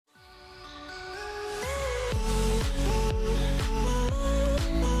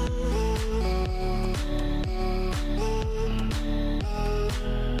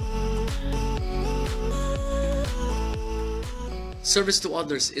Service to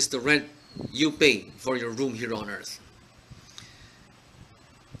others is the rent you pay for your room here on earth.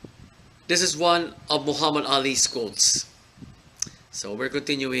 This is one of Muhammad Ali's quotes. So we're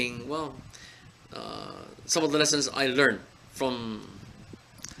continuing, well, some of the lessons I learned from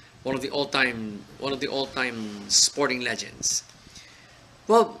one of the all-time sporting legends.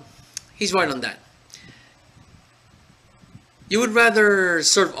 Well, he's right on that. You would rather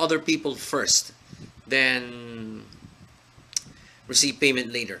serve other people first than receive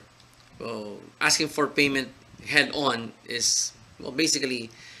payment later. Well, asking for payment head on is, well, basically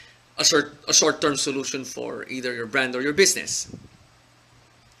a short-term solution for either your brand or your business.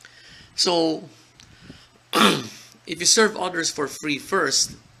 So if you serve others for free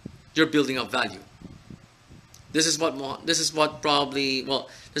first, you're building up value. This is probably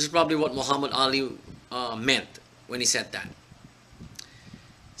what Muhammad Ali meant when he said that.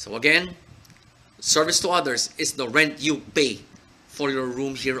 So again, service to others is the rent you pay for your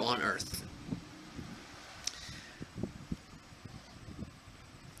room here on earth.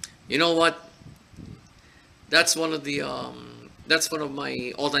 You know what? That's one of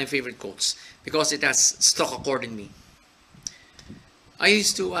my all-time favorite quotes because it has struck a chord in me. I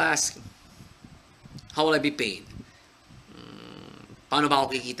used to ask, how will I be paid? Paano ba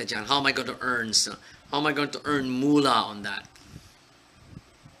ako kikita dyan? How am I going to earn moolah on that?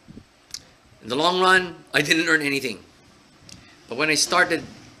 In the long run, I didn't earn anything. But when I started,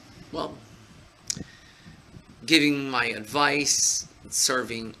 well, giving my advice,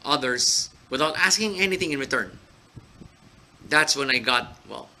 serving others without asking anything in return, that's when I got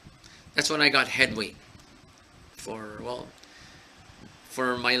headway for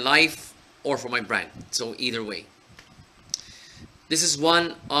my life or for my brand. So either way, this is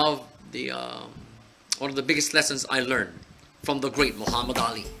one of the biggest lessons I learned from the great Muhammad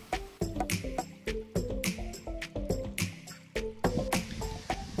Ali.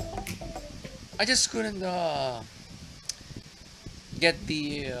 I just couldn't get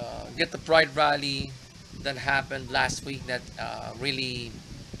the Pride rally that happened last week. That really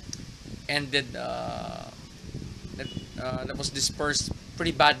ended. That was dispersed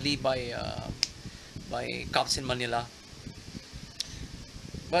pretty badly by cops in Manila.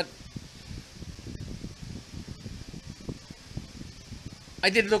 But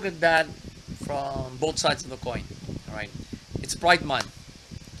I did look at that from both sides of the coin. All right, it's Pride Month.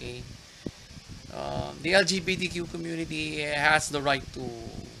 Okay. The LGBTQ community has the right to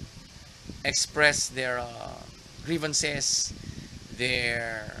express their grievances,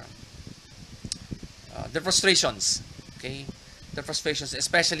 their frustrations. Okay, their frustrations,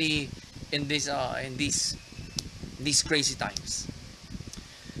 especially in these crazy times.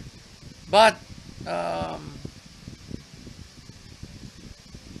 But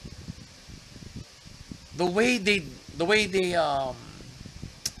the way they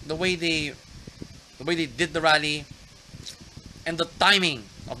did the rally and the timing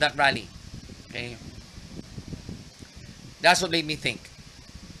of that rally, okay, that's what made me think.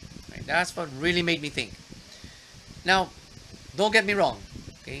 Right? That's what really made me think. Now, don't get me wrong,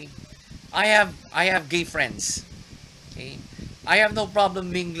 okay, I have gay friends, okay, I have no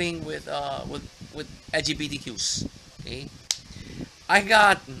problem mingling with LGBTQs, okay. I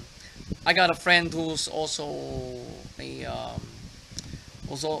got a friend who's also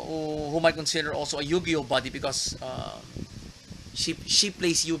whom I consider also a Yu-Gi-Oh buddy because she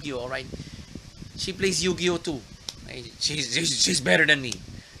plays Yu-Gi-Oh. All right, she plays Yu-Gi-Oh too. She's better than me.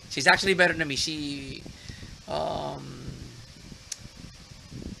 She's actually better than me. She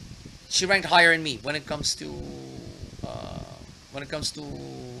ranked higher than me when it comes to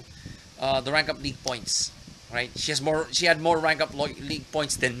the rank up league points. Right, she had more rank up league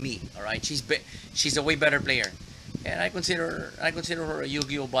points than me. All right, she's a way better player. And I consider her a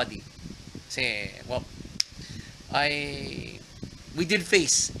Yu-Gi-Oh buddy. Say, well, we did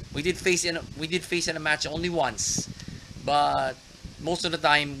face in a match only once, but most of the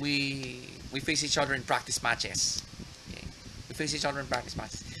time we face each other in practice matches. Okay? We face each other in practice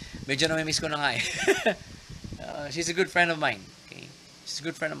matches. Medyo namimiss ko na nga eh. She's a good friend of mine. Okay, she's a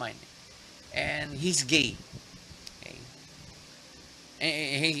good friend of mine, and he's gay. Okay,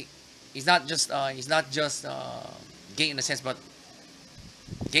 and he's not just gay in a sense, but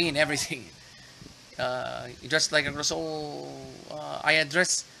gay in everything. He dressed like a girl, so I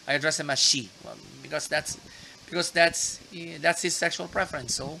address him as she, well, because that's his sexual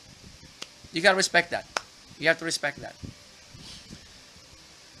preference. So you gotta respect that. You have to respect that.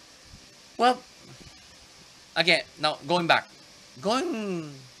 Well, again, now going back,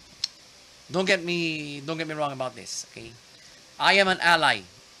 don't get me wrong about this. Okay, I am an ally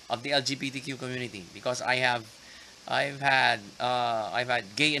of the LGBTQ community because I have I've had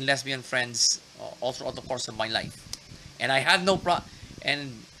gay and lesbian friends all throughout the course of my life, and I had no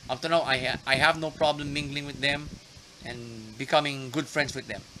and up to now I have no problem mingling with them and becoming good friends with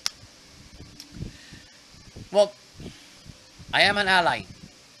them. Well, I am an ally,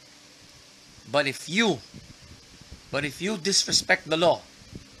 but if you disrespect the law,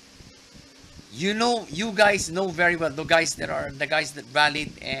 you guys know very well the guys that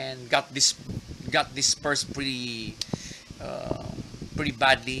rallied and got dispersed uh, pretty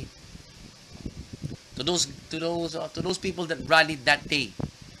badly. To those people that rallied that day,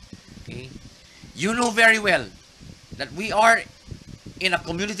 okay, you know very well that we are in a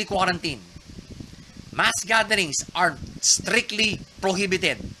community quarantine. Mass gatherings are strictly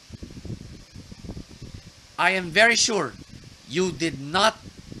prohibited. I am very sure you did not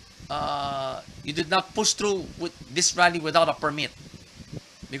push through with this rally without a permit,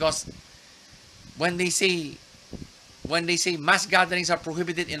 because when they say mass gatherings are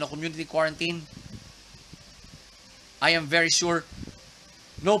prohibited in a community quarantine, I am very sure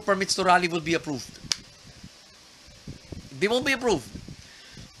no permits to rally will be approved. They won't be approved.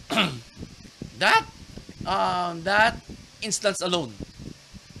 that that instance alone,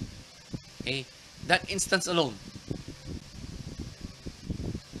 okay, that instance alone,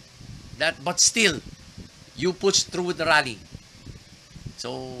 but still you push through with the rally.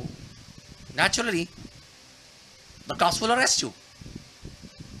 So naturally, the cops will arrest you.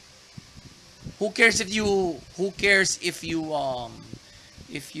 Who cares if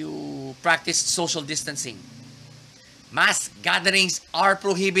you practice social distancing? Mass gatherings are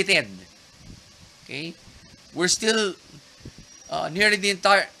prohibited. Okay, we're still nearly the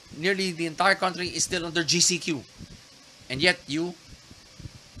entire country is still under GCQ, and yet you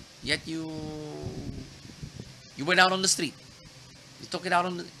went out on the street. You took it out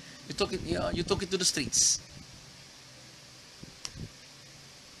on the, you took it to the streets.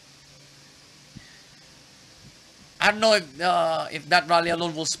 I don't know if that rally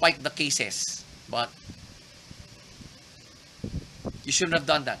alone will spike the cases, but you shouldn't have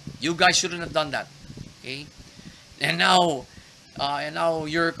done that. You guys shouldn't have done that. Okay, and now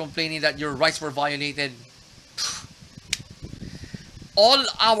you're complaining that your rights were violated. All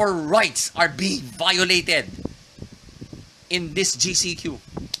our rights are being violated in this GCQ,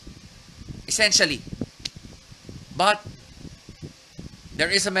 essentially. But there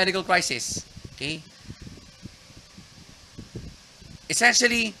is a medical crisis. Okay,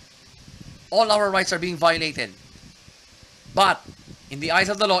 essentially, all our rights are being violated. But in the eyes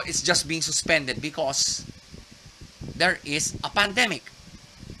of the law, it's just being suspended because there is a pandemic.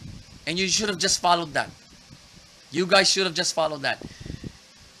 And you should have just followed that. You guys should have just followed that.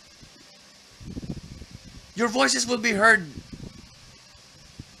 Your voices will be heard.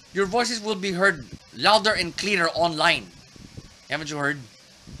 Your voices will be heard louder and clearer online. Haven't you heard?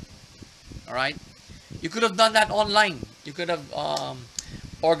 Alright? You could have done that online. You could have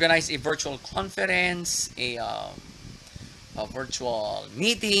organized a virtual conference, a virtual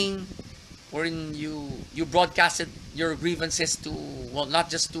meeting, wherein you broadcasted your grievances to, well, not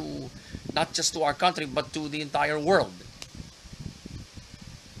just to our country, but to the entire world.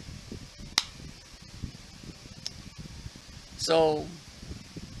 So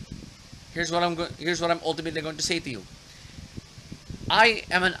here's what I'm ultimately going to say to you. I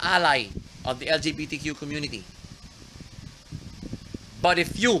am an ally of the LGBTQ community. But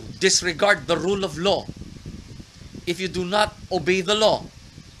if you disregard the rule of law, if you do not obey the law,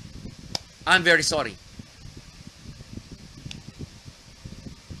 I'm very sorry.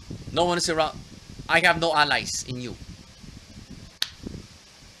 No one is around. I have no allies in you.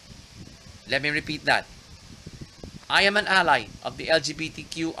 Let me repeat that. I am an ally of the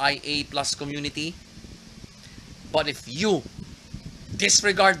LGBTQIA plus community. But if you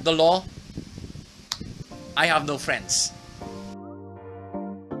disregard the law, I have no friends.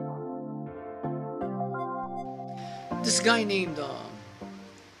 This guy named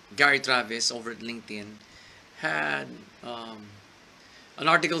Gary Travis over at LinkedIn had an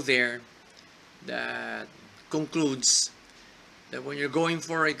article there that concludes that when you're going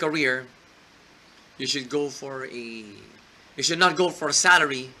for a career, you should not go for a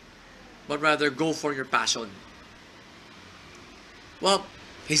salary, but rather go for your passion. Well,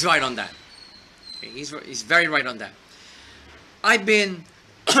 he's right on that. Okay, he's very right on that. I've been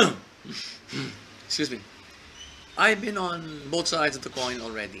excuse me. I've been on both sides of the coin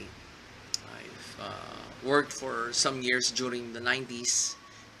already. I've worked for some years during the 90s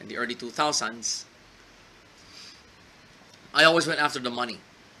and the early 2000s. I always went after the money.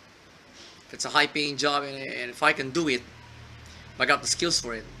 If it's a high-paying job and if I can do it, if I got the skills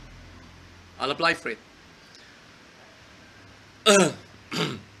for it, I'll apply for it. and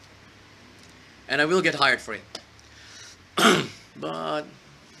I will get hired for it. But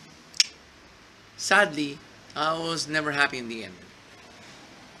sadly, I was never happy in the end.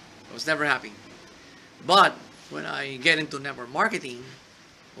 I was never happy. But when I get into network marketing,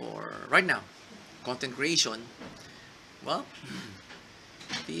 or right now, content creation, well,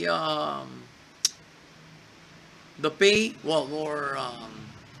 the pay, well, or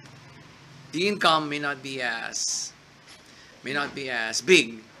the income may not be as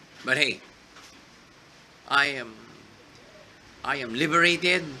big, but hey, I am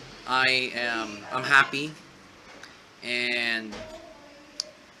liberated. I'm happy, and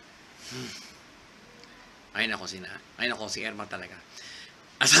ay nako si Erma talaga.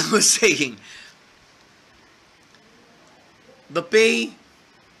 As I was saying, the pay,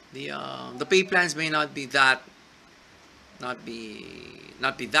 the pay plans may not be that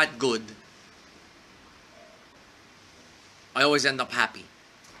that good. I always end up happy.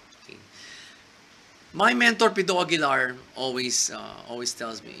 Okay. My mentor Pido Aguilar always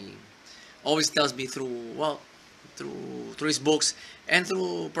tells me through, well, through his books and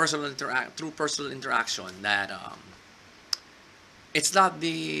through personal interaction that it's not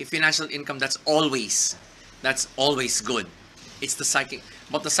the financial income that's always good. It's the psychic,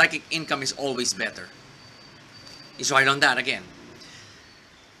 but the psychic income is always better. He's right on that again.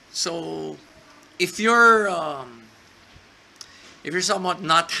 So if you're somewhat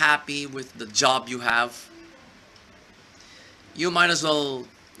not happy with the job you have, you might as well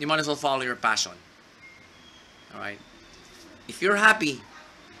follow your passion. All right. If you're happy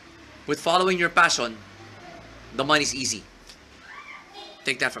with following your passion, the money's easy.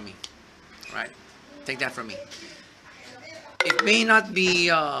 Take that from me. All right. Take that from me. It may not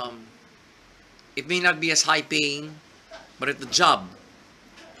be as high paying, but at the job,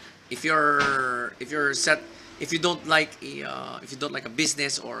 if you don't like a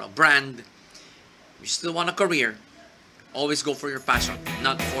business or a brand, you still want a career, always go for your passion,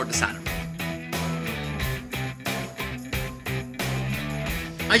 not for the salary.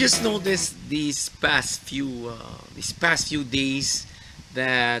 I just noticed these past few days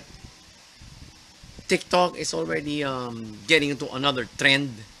that TikTok is already getting into another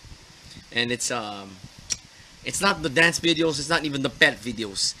trend, and it's not the dance videos, it's not even the pet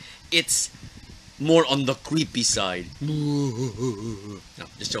videos, it's more on the creepy side. No,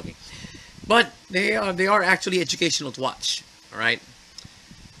 just joking. But they are actually educational to watch. All right.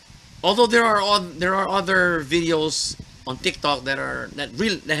 Although there are other videos on TikTok that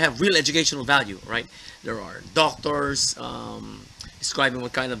have real educational value. Right. There are doctors describing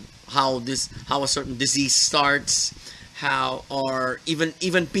how a certain disease starts, or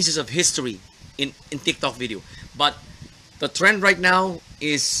even pieces of history in TikTok video. But the trend right now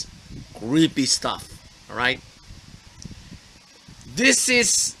is creepy stuff. All right. This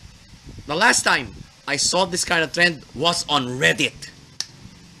is the last time I saw this kind of trend was on Reddit.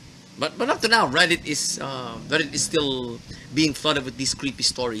 But up to now, Reddit is still being flooded with these creepy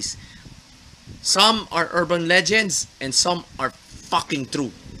stories. Some are urban legends and some are fucking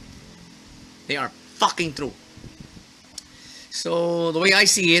true. They are fucking true. So the way I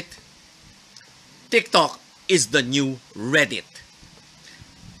see it, TikTok is the new Reddit.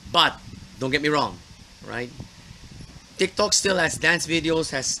 But don't get me wrong, right? TikTok still has dance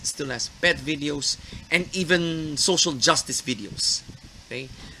videos, still has pet videos, and even social justice videos. Okay,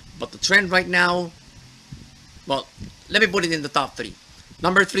 but the trend right now, well, let me put it in the top 3.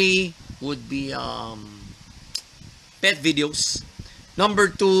 Number 3 would be pet videos. Number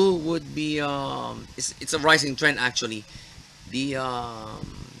 2 would be it's a rising trend actually, the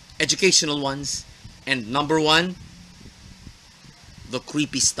educational ones, and number 1, the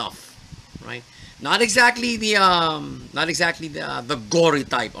creepy stuff, right? Not exactly the gory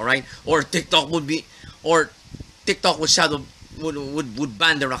type, all right? Or TikTok would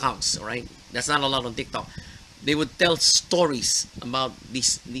ban their accounts, all right? That's not allowed on TikTok. They would tell stories about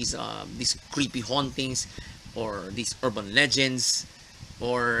these creepy hauntings, or these urban legends,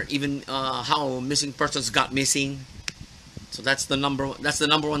 or even how missing persons got missing. So that's the number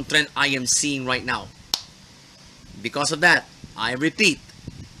 1 trend I am seeing right now. Because of that, I repeat,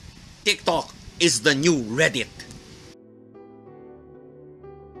 TikTok is the new Reddit.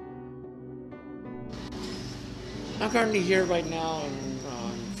 I'm currently here right now in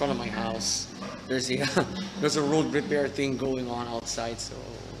front of my house. There's a road repair thing going on outside, so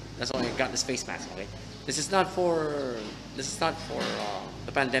that's why I got this face mask. Okay, this is not for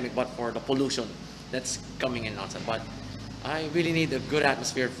the pandemic, but for the pollution that's coming in outside. But I really need a good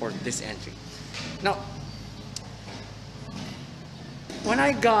atmosphere for this entry. Now, when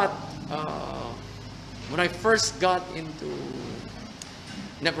I first got into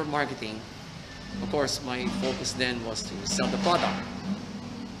network marketing, of course, my focus then was to sell the product.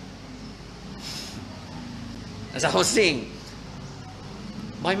 As I was saying,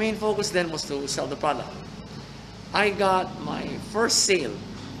 my main focus then was to sell the product. I got my first sale.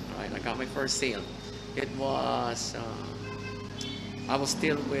 Right, I got my first sale. It was I was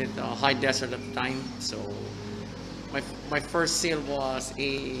still with High Desert at the time, so my first sale was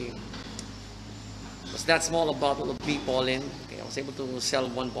that small a bottle of bee pollen. Okay, I was able to sell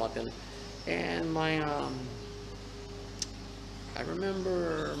one bottle, and I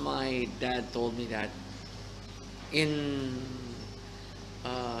remember my dad told me that in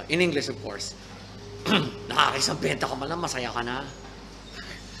English, of course, nakakaisang benta ka man lang, masaya ka na.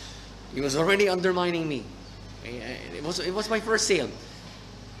 He was already undermining me. It was my first sale.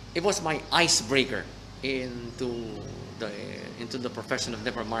 It was my icebreaker into the profession of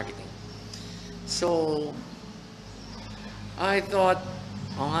network marketing. So I thought,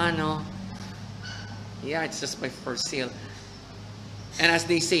 oh nga no, yeah, it's just my first sale. And as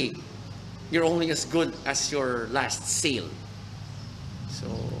they say, you're only as good as your last sale. So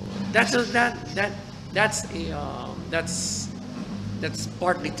that's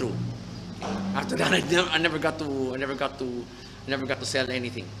partly true. After that, I never got to sell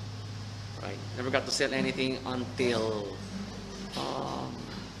anything. Right? Never got to sell anything until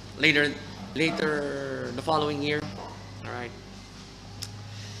later the following year. All right.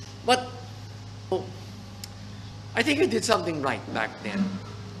 But I think I did something right back then.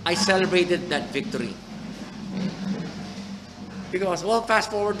 I celebrated that victory. Because, well,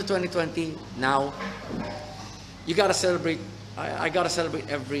 fast forward to 2020, now, you gotta celebrate, I gotta celebrate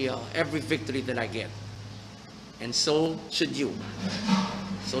every victory that I get. And so should you.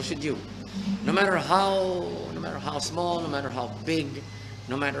 So should you. No matter how small, no matter how big,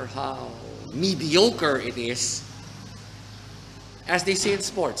 no matter how mediocre it is, as they say in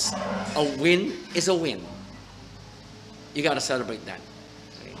sports, a win is a win. You gotta celebrate that.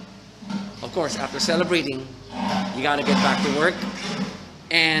 Okay? Of course, after celebrating, you gotta get back to work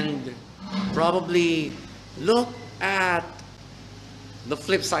and probably look at the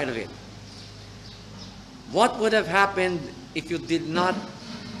flip side of it. What would have happened if you did not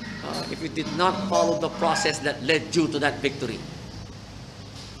follow the process that led you to that victory?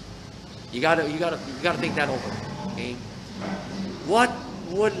 You gotta think that over. Okay, what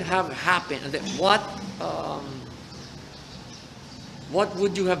would have happened? What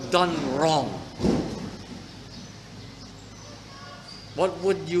would you have done wrong? What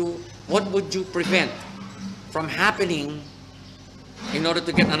would you prevent from happening in order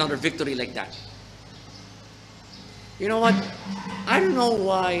to get another victory like that? You know what? I don't know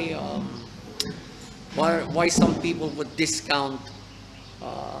why some people would discount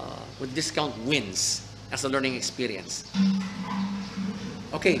wins as a learning experience.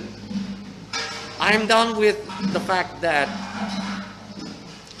 Okay, I am down with the fact that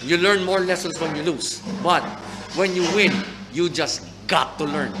you learn more lessons when you lose, but when you win, you just got to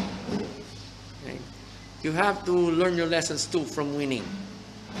learn. Okay? You have to learn your lessons too from winning.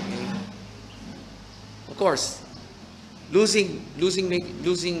 Okay? Of course, losing makes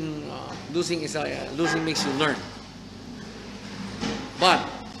you learn. But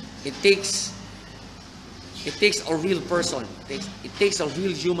it takes a real person. It takes a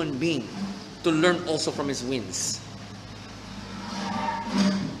real human being to learn also from his wins.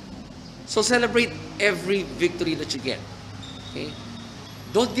 So celebrate every victory that you get. Okay?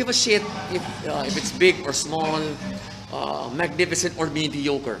 Don't give a shit if it's big or small, magnificent or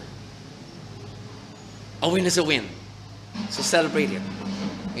mediocre. A win is a win. So celebrate it.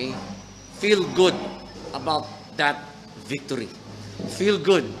 Okay? Feel good about that victory. Feel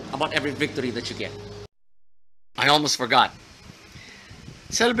good about every victory that you get. I almost forgot.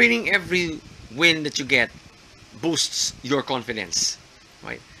 Celebrating every win that you get boosts your confidence.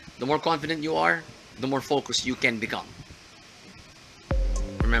 Right? The more confident you are, the more focused you can become.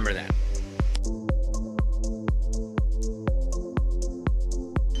 Remember that.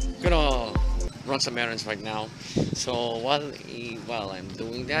 I'm gonna run some errands right now. So while I'm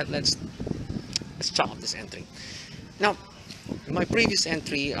doing that, let's chop up this entry. Now, in my previous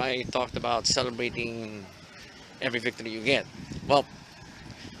entry, I talked about celebrating every victory you get. Well,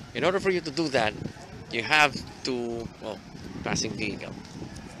 in order for you to do that, you have to, passing vehicle.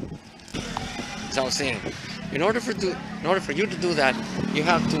 As I was saying, in order for you to do that, you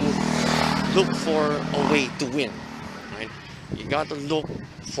have to look for a way to win. Right? You got to look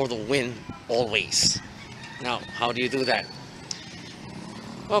for the win always. Now, how do you do that?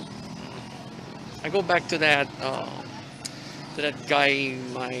 Well, I go back to that guy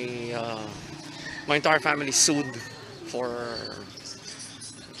my entire family sued for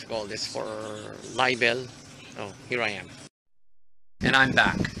call this, for libel. Oh, here I am, and I'm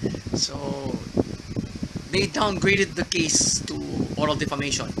back. So they downgraded the case to oral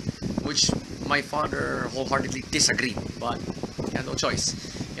defamation, which my father wholeheartedly disagreed, but he had no choice.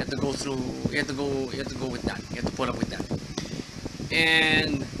 You had to go through. You had to go with that. You had to put up with that.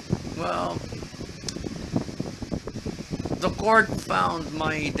 And well, the court found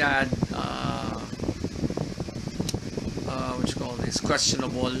my dad, what you call this,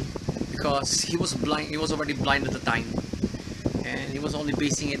 questionable, because he was blind. He was already blind at the time, and he was only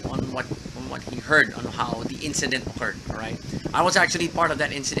basing it on what he heard, on how the incident occurred. All right, I was actually part of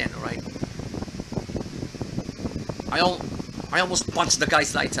that incident. All right, I almost punched the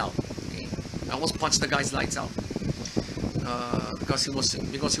guy's lights out. Okay? I almost punched the guy's lights out because he was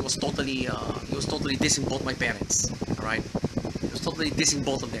totally dissing both my parents. All right, he was totally dissing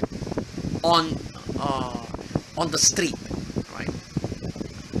both of them on the street. All right,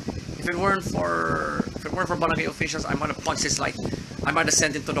 if it weren't for barangay officials, I might have punched his light. I might have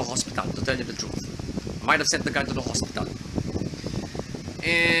sent him to the hospital. To tell you the truth, I might have sent the guy to the hospital.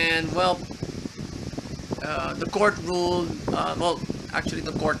 And well, the court ruled, well, actually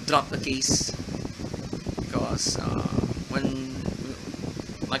the court dropped the case because when,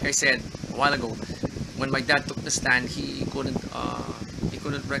 like I said a while ago, when my dad took the stand, he couldn't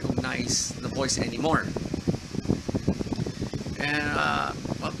recognize the voice anymore. And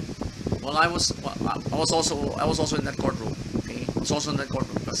well, I was also in that courtroom. Okay, I was also in that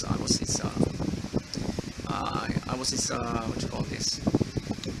courtroom because I was his what you call this?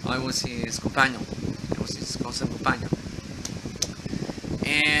 I was his companion. I was his constant companion.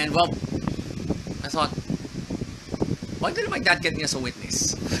 And well, I thought, why didn't my dad get me as a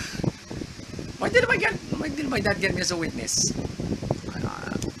witness? Why didn't my dad get me as a witness?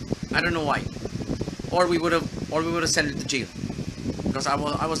 I don't know why. Or we would have sent him to jail, because I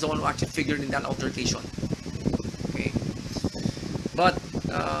was the one who actually figured in that altercation. Okay, but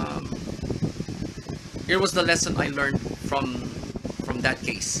here was the lesson I learned from that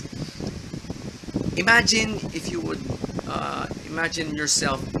case. Imagine if you would imagine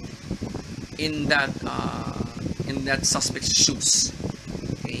yourself in that suspect's shoes.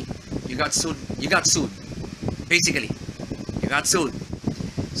 Okay, you got sued. Basically, you got sued.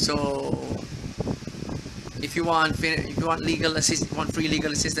 So if you want free legal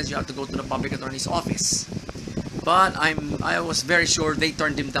assistance, you have to go to the public attorney's office. But I was very sure they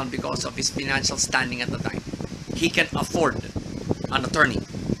turned him down because of his financial standing at the time. He can afford an attorney.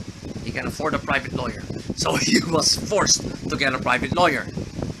 He can afford a private lawyer. So he was forced to get a private lawyer.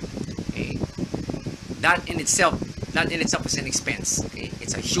 Okay. That in itself is an expense. Okay.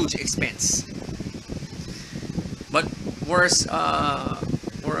 It's a huge expense. But whereas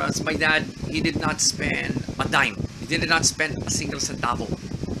my dad, he did not spend a dime. He did not spend a single centavo.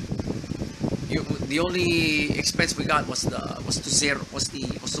 The only expense we got was to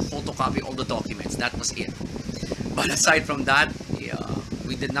photocopy all the documents. That was it. But aside from that,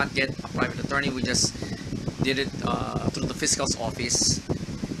 we did not get a private attorney. We just did it through the fiscal's office.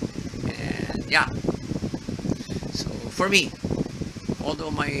 And yeah. So for me,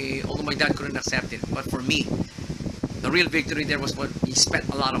 although my dad couldn't accept it, but for me, the real victory there was when he spent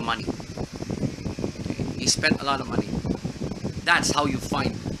a lot of money. Okay? He spent a lot of money. That's how you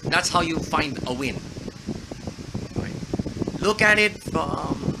find a win. Right? Look at it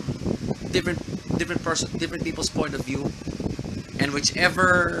from different people's point of view, and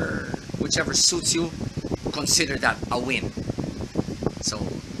whichever suits you, consider that a win. So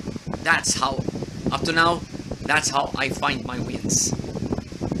that's how, up to now, that's how I find my wins.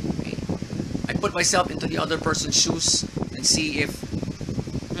 Okay? I put myself into the other person's shoes and see if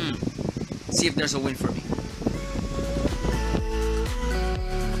there's a win for me.